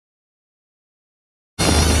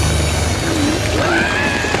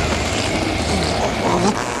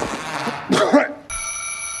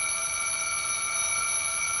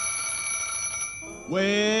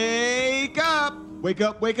Wake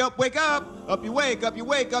up, wake up, wake up! Up you wake, up you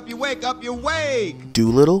wake, up you wake, up you wake!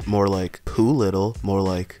 Dolittle? More like Pooh Little. More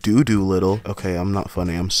like Dolittle. Okay, I'm not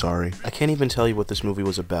funny, I'm sorry. I can't even tell you what this movie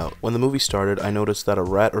was about. When the movie started, I noticed that a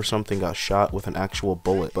rat or something got shot with an actual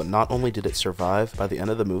bullet, but not only did it survive, by the end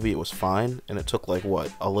of the movie it was fine, and it took like,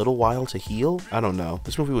 what, a little while to heal? I don't know.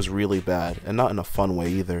 This movie was really bad, and not in a fun way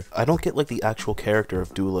either. I don't get like the actual character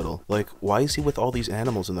of Dolittle. Like, why is he with all these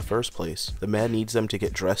animals in the first place? The man needs them to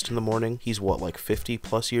get dressed in the morning. He's what, like 50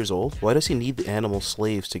 plus years old? Why does he need the animal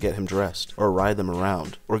slaves to get him dressed, or ride them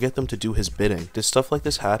around, or get them to do his bidding? Did stuff like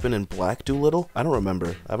this happen in Black Dolittle? I don't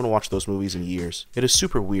remember. I haven't watched those movies in years. It is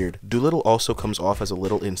super weird. Dolittle also comes off as a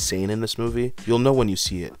little insane in this movie. You'll know when you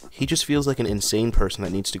see it. He just feels like an insane person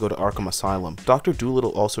that needs to go to Arkham Asylum. Dr.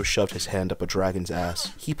 Dolittle also shoved his hand up a dragon's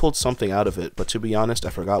ass. He pulled something out of it, but to be honest, I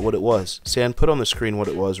forgot what it was. San, put on the screen what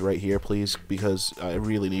it was right here, please, because I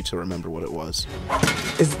really need to remember what it was.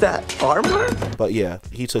 Is that armor? But yeah,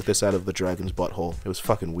 he took this out of the dragon's butthole. It was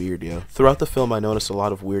fucking weird, yo. Throughout the film, I noticed a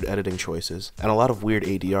lot of weird editing choices, and a lot of weird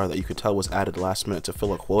ADR that you could tell was added last minute to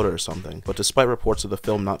fill a quota or something. But despite reports of the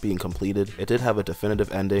film not being completed, it did have a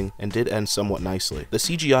definitive ending, and did end somewhat nicely. The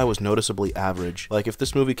CGI was noticeably average. Like, if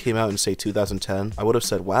this movie came out in, say, 2010, I would have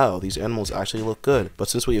said, wow, these animals actually look good. But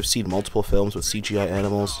since we have seen multiple films with CGI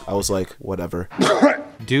animals, I was like, whatever.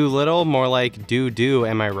 Dolittle, more like do,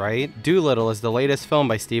 am I right? Dolittle is the latest film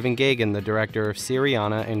by Stephen Gaghan, the director of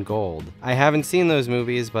Syriana and Gold. I haven't seen those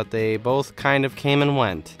movies, but they both kind of came and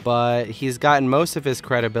went. But he's gotten most of his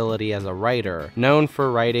credibility as a writer, known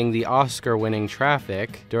for writing the Oscar-winning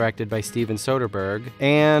Traffic, directed by Steven Soderbergh,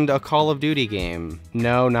 and a Call of Duty game.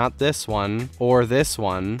 No, not this one, or this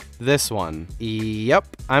one, this one.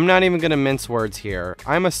 Yep, I'm not even gonna mince words here.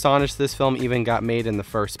 I'm astonished this film even got made in the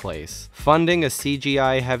first place. Funding a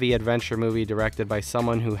CGI-heavy adventure movie directed by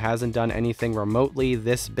someone who hasn't done anything remotely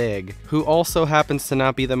this big, who also happens to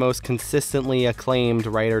not be the most consistently acclaimed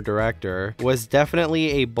writer-director, was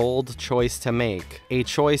definitely a bold choice to make. A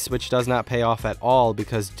choice which does not pay off at all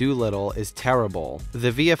because Dolittle is terrible.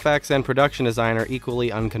 The VFX and production design are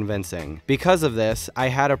equally unconvincing. Because of this, I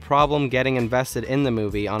had a problem getting invested in the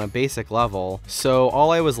movie on a basic level, so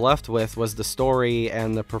all I was left with was the story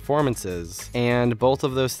and the performances, and both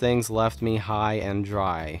of those things left me high and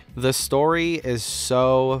dry. The story is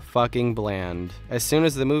so fucking bland. As soon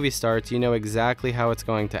as the movie starts, you know exactly how it's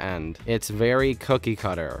going to end. It's very cookie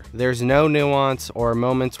cutter. There's no nuance or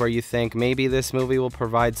moments where you think maybe this movie will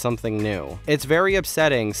provide something new. It's very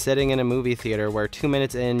upsetting sitting in a movie theater where 2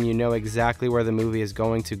 minutes in you know exactly where the movie is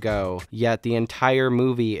going to go, yet the entire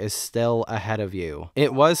movie is still ahead of you.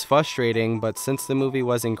 It was frustrating, but since the movie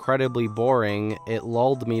was incredibly boring, it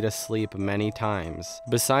lulled me to sleep many times.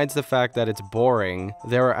 Besides the fact that it's boring,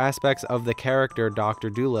 there are aspects of the character Dr.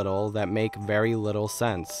 Dolittle that make very little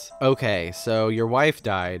sense. Okay, so your wife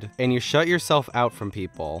died, and you shut yourself out from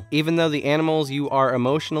people, even though the animals you are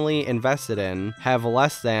emotionally invested in have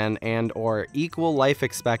less than and or equal life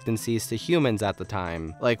expectancies to humans at the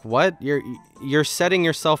time. Like, what? You're setting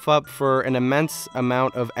yourself up for an immense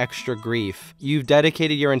amount of extra grief. You've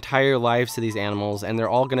dedicated your entire lives to these animals, and they're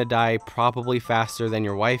all gonna die probably faster than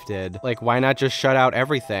your wife did. Like, why not just shut out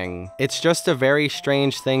everything? It's just a very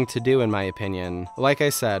strange thing to do, in my opinion. Like I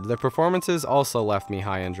said, the performances also left me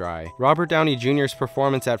high and dry. Robert Downey Jr.'s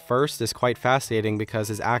performance at first is quite fascinating because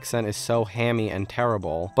his accent is so hammy and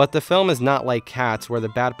terrible. But the film is not like Cats, where the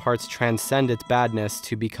bad parts transcend its badness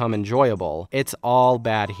to become enjoyable. It's all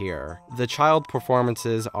bad here. The child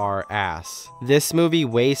performances are ass. This movie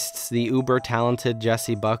wastes the uber-talented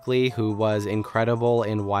Jessie Buckley, who was incredible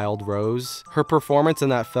in Wild Rose. Her performance in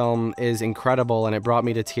that film is incredible, and it brought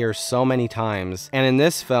me to tears so many times. And in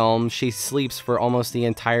this film, she sleeps for almost the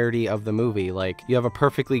entirety of the movie. Like, you have a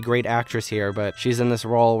perfectly great actress here, but she's in this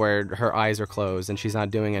role where her eyes are closed and she's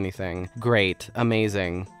not doing anything. Great.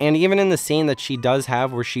 Amazing. And even in the scene that she does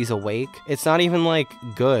have where she's awake, it's not even, like,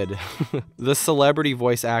 good. The celebrity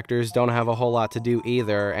voice actors don't have a whole lot to do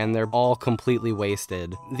either, and they're all completely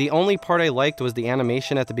wasted. The only part I liked was the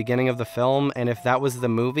animation at the beginning of the film, and if that was the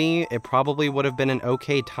movie, it probably would have been an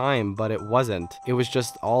okay time, but it wasn't. It was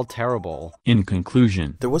just all terrible. In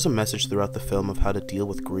conclusion, there was a message throughout the film of how to deal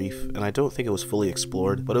with grief, and I don't think it was fully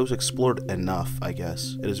explored, but it was explored enough, I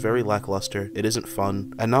guess. It is very lackluster, it isn't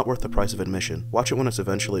fun, and not worth the price of admission. Watch it when it's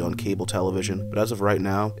eventually on cable television, but as of right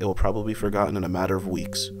now, it will probably be forgotten in a matter of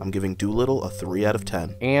weeks. I'm giving Dolittle a 3 out of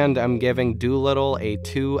 10. And I'm giving Dolittle a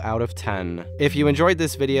 2 out of 10. If you enjoyed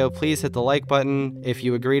this video, please hit the like button. If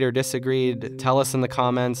you agreed or disagreed, tell us in the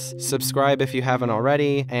comments. Subscribe if you haven't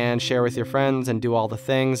already, and share with your friends and do all the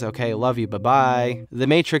things. Okay, love you, bye-bye. The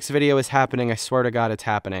Matrix video is happening, I swear to God it's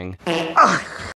happening.